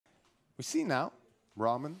We see now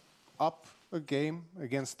Ramen up a game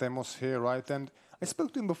against Themos here, right? And I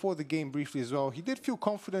spoke to him before the game briefly as well. He did feel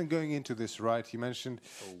confident going into this, right? He mentioned,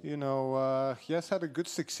 he has had a good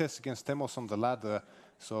success against Themos on the ladder,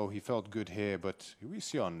 so he felt good here. But we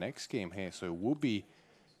see our next game here, so it will be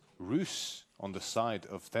Rus on the side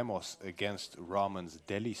of Themos against Ramen's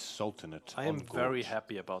Delhi Sultanate. I am very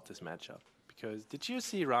happy about this matchup because did you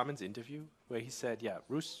see Ramen's interview where he said, yeah,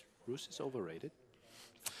 Rus is overrated?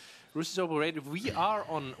 Rus is overrated. We are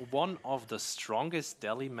on one of the strongest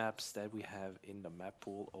Delhi maps that we have in the map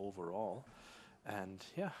pool overall. And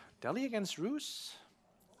yeah, Delhi against Rus.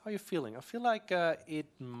 How are you feeling? I feel like it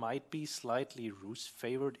might be slightly Rus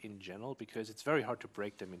favored in general because it's very hard to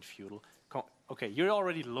break them in feudal. Okay, you're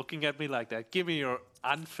already looking at me like that. Give me your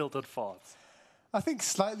unfiltered thoughts. I think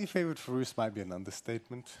slightly favored for Rus might be an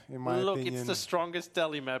understatement, in my opinion. Look, it's the strongest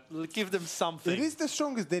Delhi map. Give them something. It is the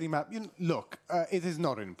strongest Delhi map. Look, it is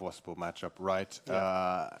not an impossible matchup, right?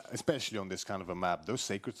 Yeah. Especially on this kind of a map. Those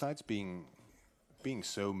sacred sites being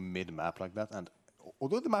so mid-map like that, and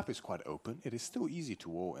although the map is quite open, it is still easy to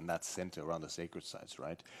wall in that center around the sacred sites,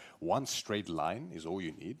 right? One straight line is all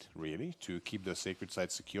you need, really, to keep the sacred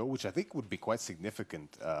sites secure, which I think would be quite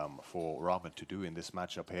significant for Ramen to do in this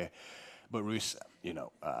matchup here. But Rus,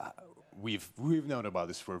 we've known about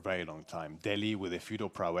this for a very long time. Delhi, with their feudal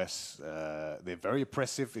prowess, they're very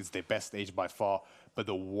oppressive. It's their best age by far. But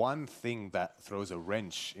the one thing that throws a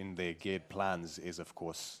wrench in their geared plans is, of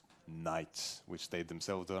course, knights, which they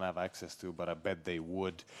themselves don't have access to, but I bet they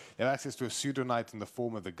would. They have access to a pseudo-knight in the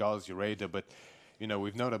form of the Gauzy Raider, but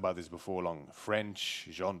we've known about this before long. French,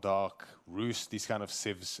 Jeanne d'Arc, Rus, these kind of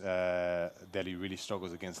civs, Delhi really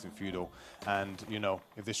struggles against in feudal. And,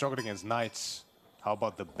 if they struggle against knights, how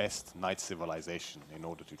about the best knight civilization in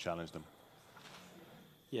order to challenge them?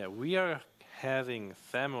 Yeah, we are having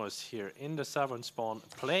Themos here in the southern spawn,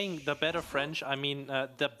 playing the better French. I mean,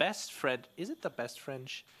 the best French. Is it the best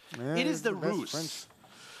French? Yeah, it is the Rus.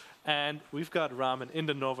 And we've got Ramen in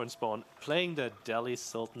the northern spawn, playing the Delhi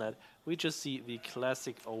Sultanate. We just see the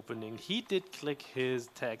classic opening. He did click his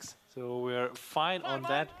tags, so we're fine on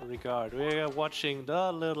that regard. We're watching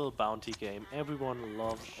the little bounty game. Everyone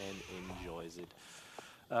loves and enjoys it.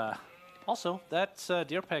 Also, that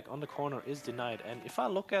deer pack on the corner is denied. And if I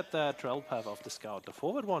look at the travel path of the scout, the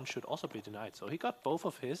forward one should also be denied. So he got both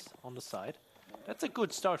of his on the side. That's a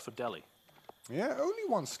good start for Delhi. Yeah, only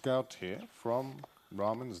one scout here from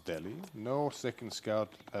Ramen's Delhi. No second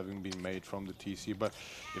scout having been made from the TC. But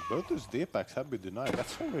if both those deer packs have been denied,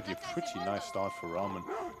 that's already a pretty nice start for Ramen.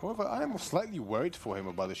 However, I am slightly worried for him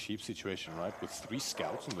about the sheep situation, right? With 3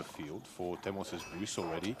 scouts on the field for Themos' Rus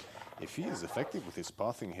already. If he is effective with his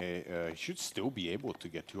pathing here, he should still be able to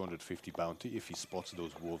get 250 bounty if he spots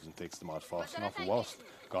those wolves and takes them out fast enough, whilst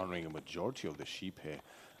garnering a majority of the sheep here.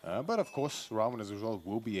 But of course, Ramen as a result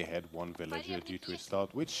will be ahead 1 villager due to his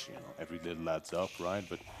start, which every little adds up, right?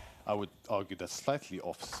 But I would argue that's slightly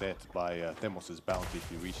offset by Themos' bounty if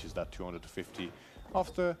he reaches that 250.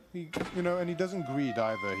 After he, and he doesn't greed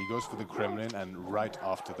either. He goes for the Kremlin, and right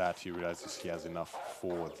after that, he realizes he has enough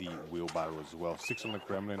for the wheelbarrow as well. 6 on the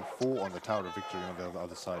Kremlin, 4 on the Tower of Victory on the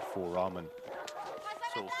other side for Ramen.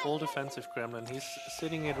 So full defensive Kremlin. He's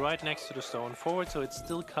sitting it right next to the stone forward, so it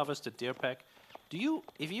still covers the deer pack.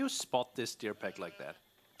 If you spot this deer pack like that,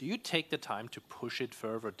 do you take the time to push it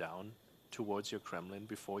further down towards your Kremlin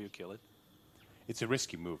before you kill it? It's a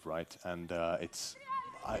risky move, right? And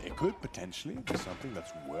it could potentially be something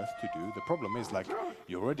that's worth to do. The problem is,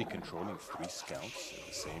 you're already controlling 3 scouts at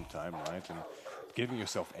the same time, right? And giving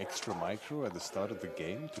yourself extra micro at the start of the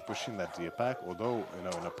game to push in that deer pack, although,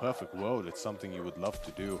 in a perfect world, it's something you would love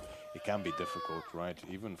to do, it can be difficult, right?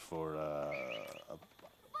 Even for,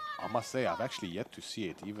 I must say, I've actually yet to see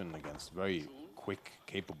it, even against very quick,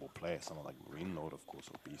 capable players, someone like Marine Lord, of course,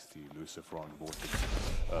 or Beastie, Lucifer, Vortex,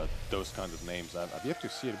 those kinds of names. I've yet to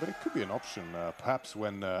see it, but it could be an option. Perhaps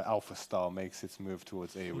when Alpha Star makes its move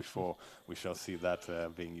towards AoE4, we shall see that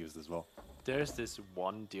being used as well. There's this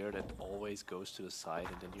one deer that always goes to the side,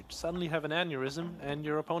 and then you suddenly have an aneurysm, and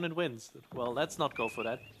your opponent wins. Well, let's not go for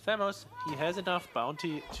that. Themos, he has enough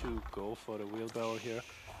bounty to go for the wheelbarrow here.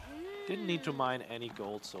 Didn't need to mine any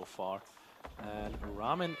gold so far. And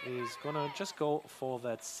Ramen is gonna just go for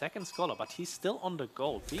that second scholar, but he's still on the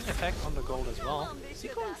gold, being attacked on the gold as well. Is he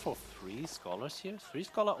going for 3 scholars here? 3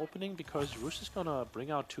 scholar opening because Rus is gonna bring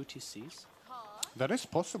out 2 TCs? That is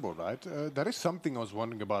possible, right? That is something I was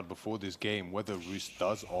wondering about before this game, whether Rus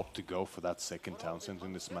does opt to go for that second town center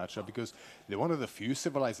in this matchup, because they're one of the few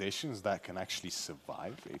civilizations that can actually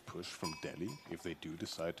survive a push from Delhi if they do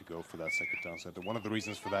decide to go for that second town center. One of the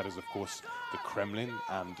reasons for that is, of course, the Kremlin,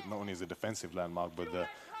 and not only as a defensive landmark, but the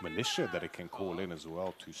militia that it can call in as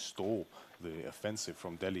well to stall the offensive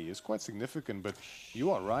from Delhi is quite significant. But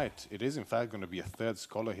you are right, it is in fact going to be a third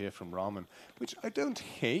scholar here from Ramen, which I don't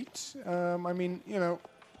hate. I mean, you know,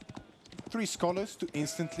 3 scholars to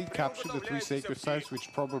instantly capture the 3 sacred sites,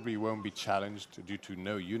 which probably won't be challenged due to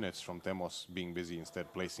no units from Themos being busy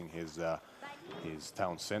instead placing his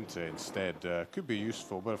town center instead. Could be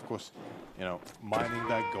useful, but of course, you know, mining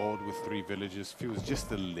that gold with 3 villages feels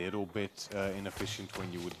just a little bit inefficient when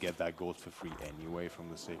you would get that gold for free anyway from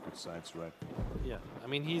the sacred sites, right? Yeah, I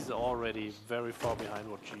mean, he's already very far behind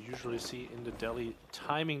what you usually see in the Delhi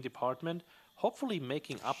timing department. Hopefully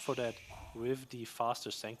making up for that with the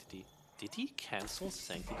faster Sanctity. Did he cancel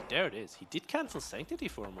Sanctity? There it is. He did cancel Sanctity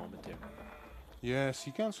for a moment there. Yes,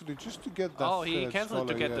 he cancelled it just to get that. Oh, he cancelled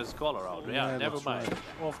it to get the scholar out. Yeah, never mind. Right.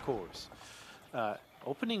 Of course.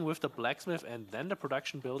 Opening with the blacksmith and then the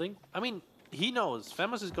production building. I mean, he knows.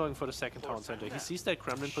 Themos is going for the second town center. He sees that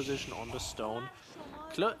Kremlin position on the stone.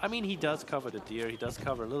 I mean, he does cover the deer. He does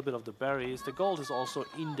cover a little bit of the berries. The gold is also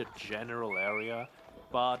in the general area.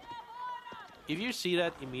 But if you see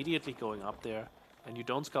that immediately going up there and you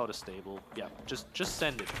don't scout a stable, yeah, just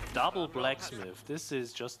send it. Double blacksmith. This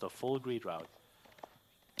is just a full greed route.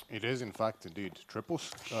 It is, in fact, indeed. Triple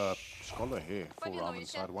scholar here for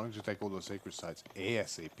Ramen's side. Wanting to take all those sacred sites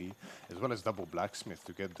ASAP, as well as double blacksmith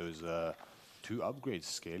to get those 2 upgrades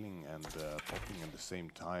scaling and popping at the same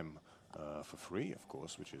time for free, of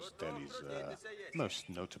course, which is Delhi's most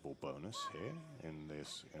notable bonus here in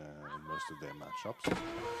this in most of their matchups.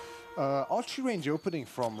 Archery range opening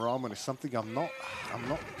from Ramen is something I'm not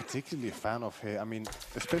particularly a fan of here. I mean,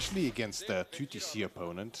 especially against a 2TC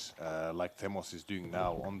opponent like Themos is doing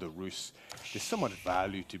now on the Rus. There's so much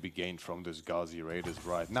value to be gained from those Ghazi Raiders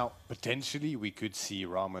right now. Potentially, we could see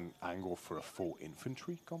Ramen angle for a full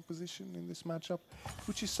infantry composition in this matchup,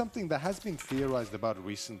 which is something that has been theorized about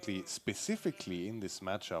recently, specifically in this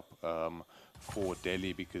matchup. For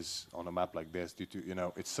Delhi, because on a map like this, due to, you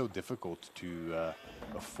know, it's so difficult to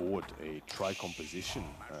afford a tri-composition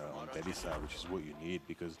on Delhi side, which is what you need,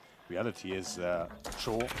 because reality is,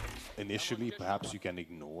 sure, initially perhaps you can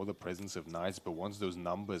ignore the presence of knights, but once those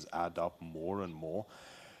numbers add up more and more,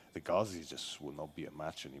 the Ghazis just will not be a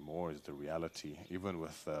match anymore, is the reality, even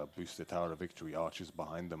with boosted Tower of Victory archers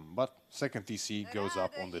behind them. But second TC goes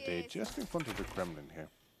up on the day just in front of the Kremlin here.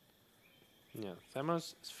 Yeah,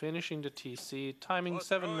 Themos is finishing the TC, timing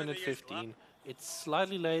 7 minute 15. It's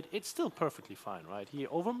slightly late. It's still perfectly fine, right? He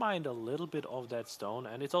overmined a little bit of that stone,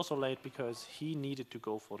 and it's also late because he needed to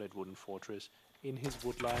go for that wooden fortress in his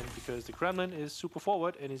wood line because the Kremlin is super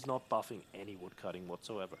forward and is not buffing any wood cutting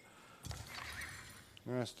whatsoever.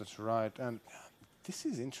 Yes, that's right. And this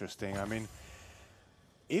is interesting. I mean,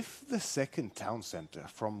 if the second town center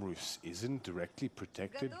from Rus isn't directly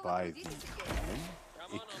protected by the Kremlin,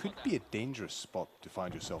 it could be a dangerous spot to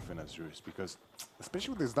find yourself in as Rus, because especially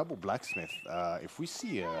with this double blacksmith, if we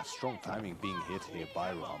see a strong timing being hit here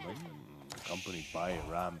by Ramen, accompanied by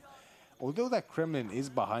a Ram, although that Kremlin is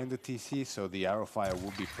behind the TC, so the arrow fire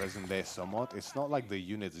will be present there somewhat, it's not like the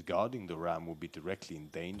units guarding the Ram will be directly in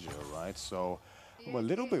danger, right? So I'm a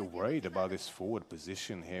little bit worried about this forward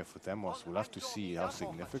position here for Themos. We'll have to see how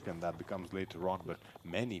significant that becomes later on, but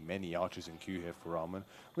many archers in queue here for Ramen.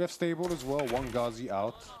 We have stable as well, 1 Ghazi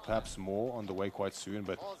out, perhaps more on the way quite soon,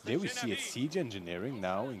 but there we see it's siege engineering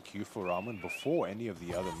now in queue for Ramen before any of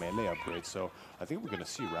the other melee upgrades, so I think we're going to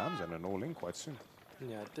see Rams and an all-in quite soon.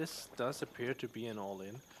 Yeah, this does appear to be an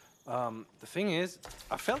all-in. The thing is,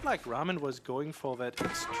 I felt like Ramen was going for that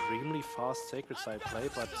extremely fast Sacred Side play,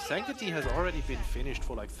 but Sanctity has already been finished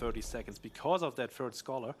for like 30 seconds because of that third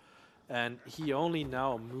Scholar, and he only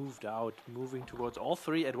now moving towards all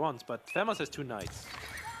 3 at once, but Themos has 2 Knights.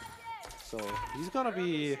 So he's gonna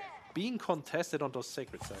be being contested on those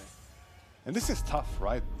Sacred Side. And this is tough,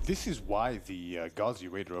 right? This is why the Ghazi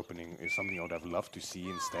Raider opening is something I would have loved to see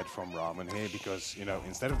instead from Ramen here, because, you know,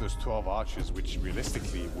 instead of those 12 archers, which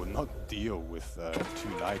realistically would not deal with 2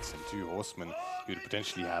 knights and 2 horsemen, you'd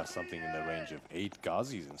potentially have something in the range of 8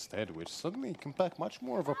 Ghazis instead, which suddenly can pack much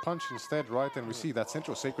more of a punch instead, right? And we see that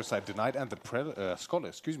central Sacred Side denied, and the Scholar,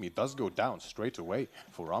 does go down straight away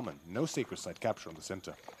for Ramen. No Sacred Side capture on the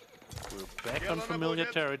center. We're back on familiar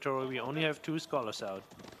territory. We only have 2 Scholars out.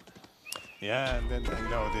 Yeah, and then, you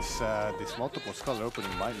know, this multiple Scholar opening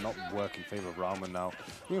might not work in favor of Ramen now.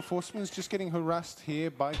 Reinforcements just getting harassed here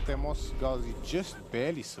by Themos. Ghazi just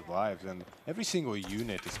barely survives, and every single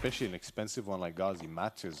unit, especially an expensive one like Ghazi,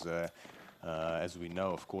 matters, as we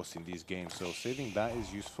know, of course, in these games. So saving that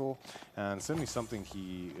is useful, and certainly something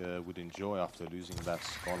he would enjoy after losing that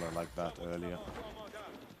Scholar like that earlier.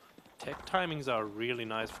 Tech timings are really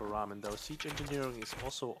nice for Ramen though. Siege engineering is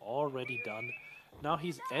also already done. Now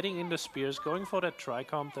he's adding in the spears, going for that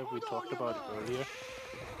tri-comp that we talked about earlier.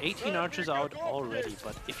 18 archers out already,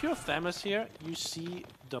 but if you're Themos here, you see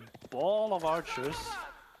the ball of archers.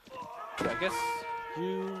 I guess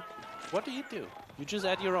you... What do? You just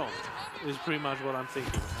add your own, is pretty much what I'm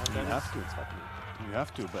thinking. And You have to. You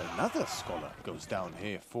have to, but another scholar goes down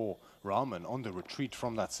here for Ramen on the retreat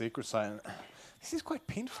from that sacred site. And this is quite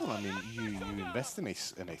painful. I mean, you invest in a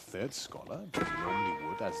third scholar, but you normally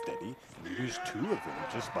would as Daddy, and you lose 2 of them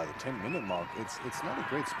just by the 10-minute mark. It's not a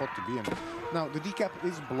great spot to be in. Now, the decap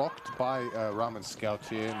is blocked by Ramen's scout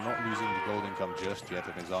here, not losing the gold income just yet,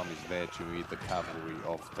 and his army's there to meet the cavalry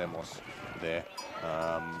of Themos there.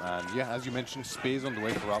 And yeah, as you mentioned, spears on the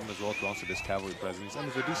way for Ramen as well to answer this cavalry presence,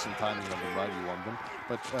 and there's a decent timing on them while you want them.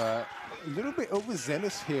 But a little bit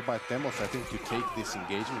overzealous here by Themos, I think, to take this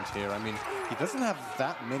engagement here. I mean, he doesn't have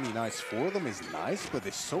that many knights. 4 of them is nice, but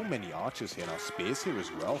there's so many archers here now. Spears here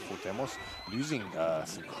as well for Themos, losing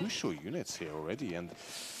some crucial units here already. And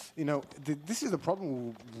you know, this is the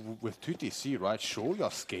problem with 2TC, right? Sure,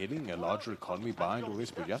 you're scaling a larger economy behind all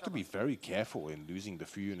this, but you have to be very careful in losing the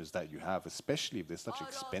few units that you have, especially if there's such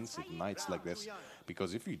expensive knights like this,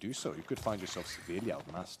 because if you do so, you could find yourself severely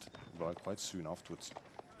outmassed quite soon afterwards.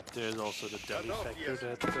 There's also the Delhi factor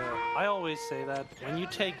that I always say that when you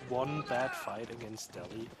take one bad fight against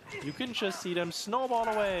Delhi, you can just see them snowball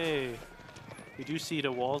away. We do see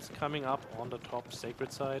the walls coming up on the top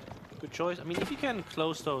sacred side. Good choice. I mean, if you can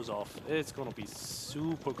close those off, it's going to be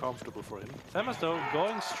super comfortable for him. Themos, though,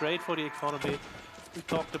 going straight for the economy. We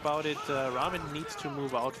talked about it. Ramen needs to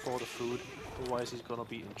move out for the food. Otherwise, he's going to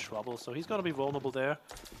be in trouble. So he's going to be vulnerable there.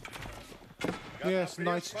 Yes,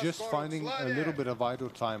 Knights just finding a little bit of idle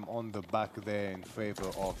time on the back there in favor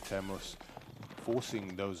of Themos,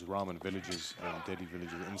 forcing those Ramen villages and Delhi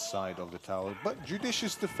villages inside of the tower. But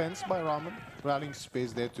judicious defense by Ramen, rallying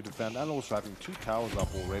space there to defend, and also having 2 towers up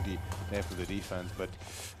already there for the defense. But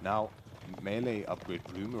now melee upgrade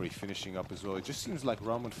Bloomery finishing up as well. It just seems like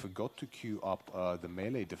Ramen forgot to queue up the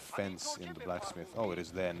melee defense in the blacksmith. Oh, it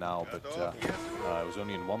is there now, but it was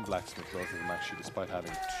only in 1 blacksmith, both of them actually, despite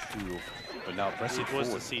having 2. But now pressing forward.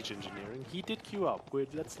 It was the siege engineering. He did queue up.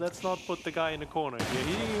 Let's not put the guy in the corner here.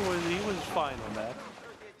 He was fine on that.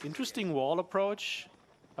 Interesting wall approach.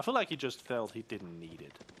 I feel like he just felt he didn't need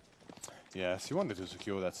it. Yes, he wanted to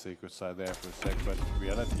secure that sacred side there for a sec, but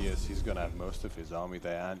reality is he's going to have most of his army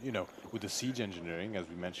there. And, you know, with the siege engineering, as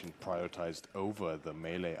we mentioned, prioritized over the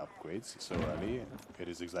melee upgrades so early, it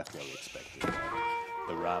is exactly how we expected.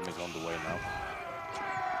 The Ram is on the way now.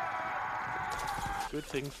 Good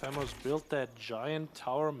thing Themos built that giant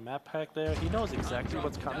tower map hack there. He knows exactly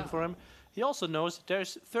what's coming for him. He also knows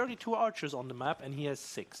there's 32 archers on the map and he has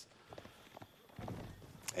 6.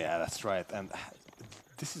 Yeah, that's right. And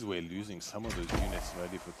this is where losing some of those units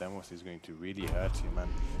ready for Themos is going to really hurt him. And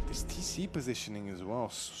this TC positioning as well.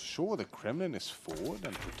 Sure, the Kremlin is forward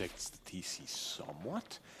and protects the TC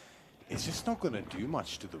somewhat. It's just not going to do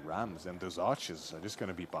much to the Rams, and those archers are just going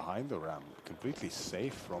to be behind the Ram, completely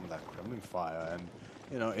safe from that Kremlin fire. And,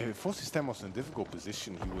 you know, if it forces Themos in a difficult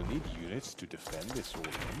position, he will need units to defend this all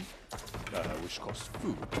in, which costs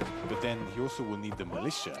food. But then he also will need the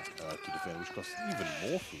militia to defend, which costs even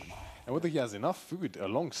more food. And whether he has enough food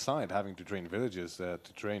alongside having to drain villages to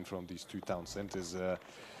drain from these 2 town centers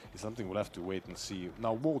is something we'll have to wait and see.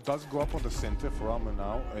 Now, wall does go up on the center for Ramen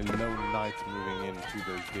now. A lone knight moving into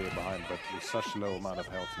those deer behind, but with such low amount of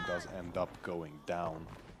health, he does end up going down.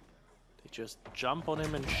 They just jump on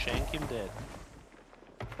him and shank him dead.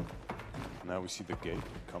 Now we see the gate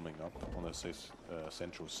coming up on the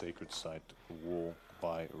central sacred site wall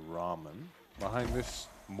by Ramen. Behind this,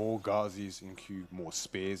 more Ghazis in queue, more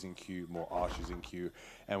spears in queue, more archers in queue,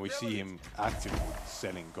 and we see him actively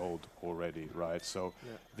selling gold already, right? So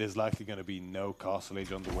there's likely going to be no castle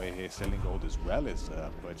age on the way here, selling gold as well as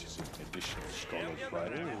purchasing additional scholars,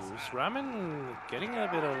 right? Ooh, is Ramen getting a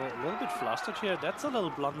little bit flustered here? That's a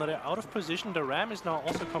little blunder there, out of position. The Ram is now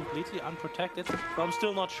also completely unprotected, but I'm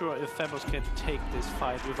still not sure if Themos can take this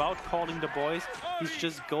fight without calling the boys. He's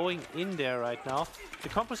just going in there right now. The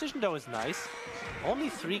composition though is nice. Only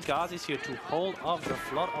 3 Ghazis here to hold off the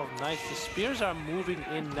flood of knights. The spears are moving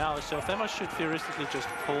in now, so Themos should theoretically just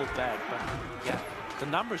pull back. But yeah, the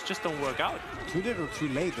numbers just don't work out. Too little, too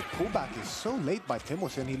late. The pullback is so late by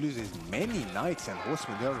Themos, and he loses many knights and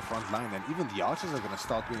horsemen there on the front line, and even the archers are going to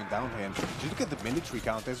start going down here. And if you look at the military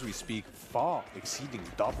count as we speak, far exceeding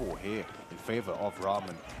double here in favor of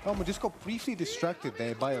Ramen. Ramen just got briefly distracted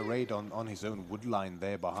there by a raid on his own wood line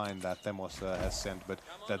there behind that Themos has sent, but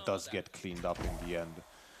that does get cleaned up in the end.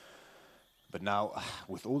 But now,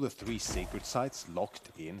 with all the 3 sacred sites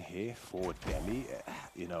locked in here for Delhi,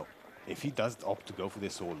 you know, if he does opt to go for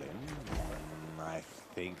this all-in, I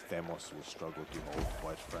think Themos will struggle to hold,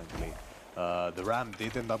 quite frankly. The Ram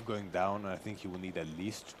did end up going down. I think he will need at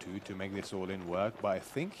least 2 to make this all-in work, but I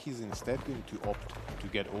think he's instead going to opt to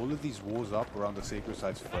get all of these walls up around the sacred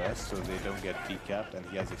sites first so they don't get decapped, and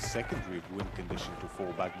he has a secondary win condition to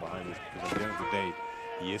fall back behind this, because at the end of the day,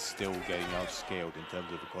 he is still getting outscaled in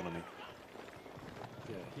terms of economy.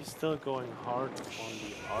 Yeah, he's still going hard on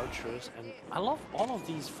the archers, and I love all of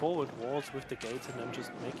these forward walls with the gates and then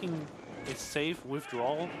just making a safe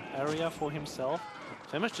withdrawal area for himself.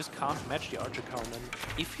 Themos just can't match the archer count, and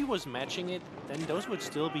if he was matching it, then those would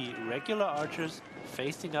still be regular archers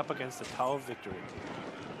facing up against the Tower of Victory.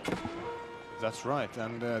 That's right,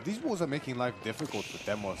 and these walls are making life difficult for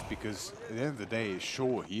Themos, because at the end of the day,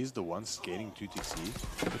 sure, he is the one scaling 2TC,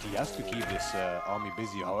 but he has to keep this army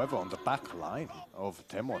busy. However, on the back line of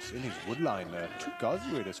Themos, in his wood line, 2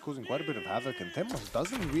 Ghazi Raiders causing quite a bit of havoc, and Themos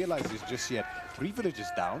doesn't realize this just yet. 3 villages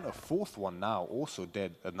down, a 4th one now also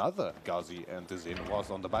dead. Another Ghazi enters in,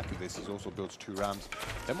 whilst on the back of this, he's also built 2 Rams.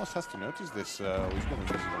 Themos has to notice this, he's going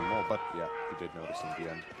to use even more, but yeah, he did notice in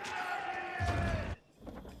the end.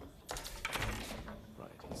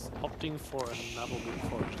 Opting for another wood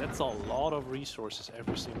forge. That's a lot of resources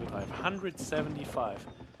every single time. 175.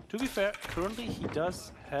 To be fair, currently he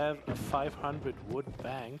does have a 500 wood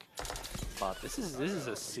bank, but this is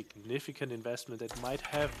a significant investment that might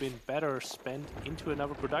have been better spent into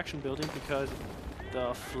another production building, because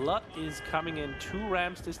the flood is coming in 2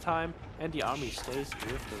 Rams this time, and the army stays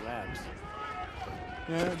with the Rams.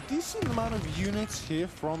 Yeah, decent amount of units here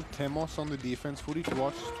from Themos on the defense. 42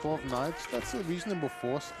 archers, 12 knights. That's a reasonable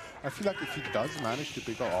force. I feel like if he does manage to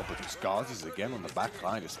pick up Arbiter's Ghazis again on the back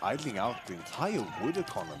line, just idling out the entire wood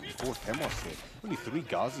economy for Themos here. Only 3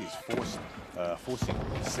 Ghazis forcing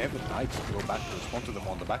 7 knights to go back to respond to them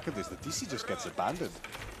on the back of this. The DC just gets abandoned.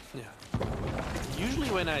 Yeah. Usually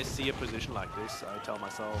when I see a position like this, I tell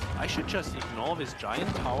myself, I should just ignore this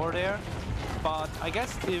giant tower there. But I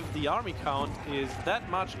guess if the army count is that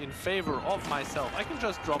much in favor of myself, I can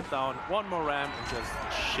just drop down 1 more ram and just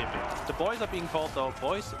ship it. The boys are being called though.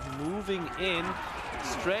 Boys moving in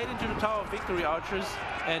straight into the Tower of Victory archers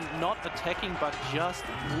and not attacking but just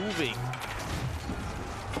moving.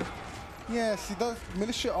 Yes, he does.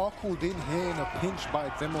 Militia are called in here in a pinch by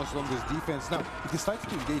Themos on this defense. Now, he decides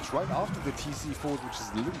to engage right after the TC forward, which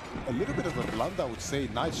is a little bit of a blunder, I would say.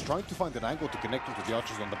 Knights trying to find an angle to connect into the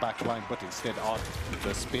archers on the back line, but instead are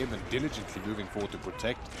the spearmen diligently moving forward to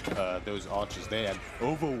protect those archers there and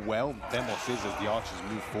overwhelm Themos as the archers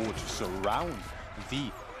move forward to surround the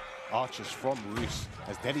archers from Rus,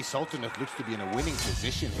 as Delhi Sultanate looks to be in a winning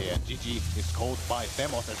position here, and GG is called by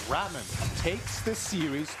Themos as Ramen takes the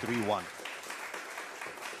series 3-1.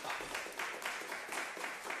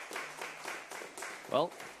 Well,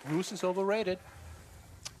 Rus is overrated.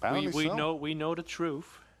 We know the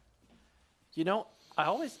truth. You know, I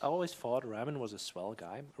always thought Ramen was a swell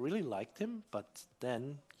guy. I really liked him, but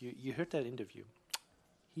then you heard that interview.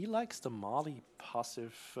 He likes the Mali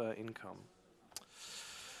passive income.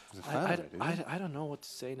 I don't know what to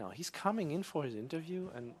say now. He's coming in for his interview,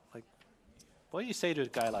 and like, what do you say to a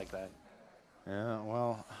guy like that? Yeah,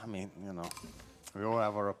 well, I mean, you know, we all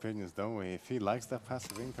have our opinions, don't we? If he likes that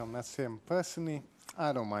passive income, that's him. Personally,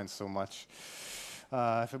 I don't mind so much.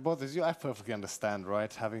 If it bothers you, I perfectly understand,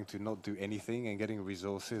 right? Having to not do anything and getting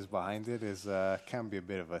resources behind it is can be a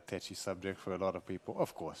bit of a touchy subject for a lot of people.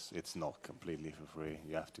 Of course, it's not completely for free.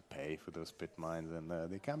 You have to pay for those pit mines, and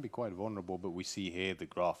they can be quite vulnerable. But we see here the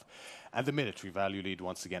graph and the military value lead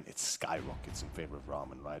once again. It skyrockets in favor of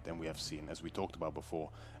Ramen, right? And we have seen, as we talked about before,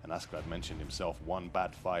 and Askrad mentioned himself, one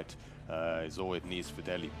bad fight is all it needs for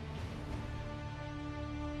Delhi.